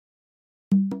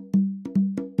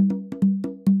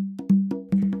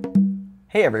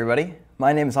Hey everybody,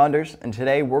 my name is Anders, and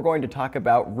today we're going to talk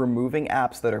about removing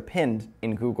apps that are pinned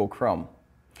in Google Chrome.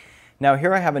 Now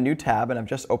here I have a new tab and I've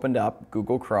just opened up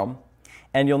Google Chrome,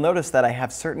 and you'll notice that I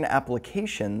have certain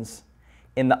applications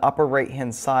in the upper right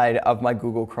hand side of my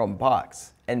Google Chrome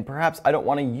box, and perhaps I don't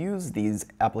want to use these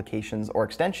applications or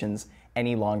extensions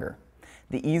any longer.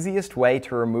 The easiest way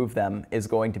to remove them is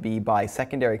going to be by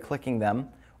secondary clicking them,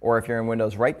 or if you're in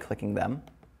Windows, right clicking them,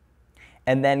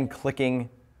 and then clicking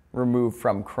Remove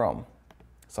from Chrome.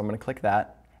 So I'm going to click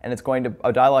that, and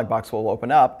a dialog box will open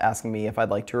up asking me if I'd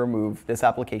like to remove this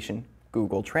application,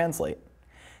 Google Translate.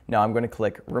 Now I'm going to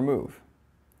click Remove.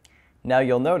 Now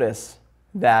you'll notice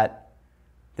that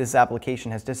this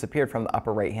application has disappeared from the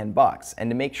upper right hand box, and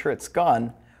to make sure it's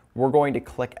gone, we're going to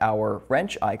click our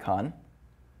wrench icon.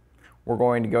 We're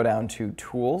going to go down to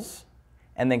Tools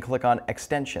and then click on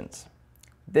Extensions.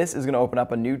 This is going to open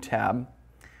up a new tab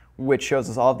which shows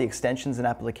us all of the extensions and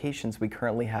applications we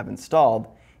currently have installed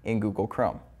in Google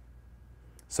Chrome.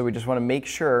 So we just want to make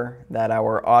sure that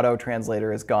our auto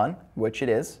translator is gone, which it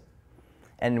is,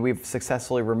 and we've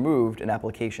successfully removed an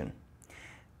application.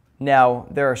 Now,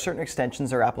 there are certain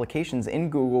extensions or applications in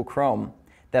Google Chrome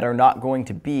that are not going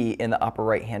to be in the upper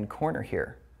right-hand corner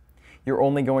here. You're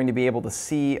only going to be able to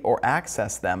see or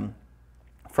access them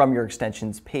from your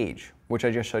extensions page, which I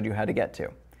just showed you how to get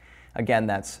to. Again,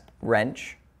 that's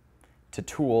wrench, to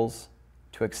Tools,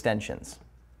 to Extensions.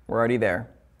 We're already there.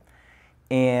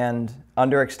 And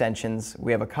under Extensions,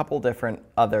 we have a couple different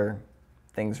other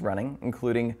things running,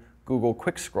 including Google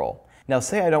Quick Scroll. Now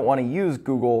say I don't want to use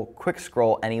Google Quick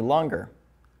Scroll any longer.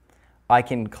 I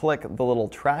can click the little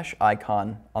trash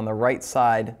icon on the right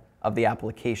side of the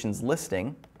applications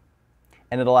listing,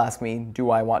 and it'll ask me, do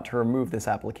I want to remove this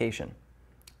application?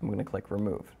 I'm going to click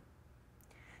Remove.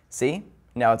 See?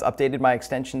 Now it's updated my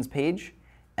extensions page,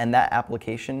 and that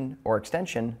application or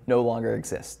extension no longer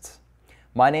exists.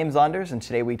 My name's Anders, and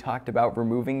today we talked about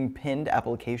removing pinned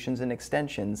applications and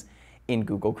extensions in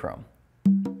Google Chrome.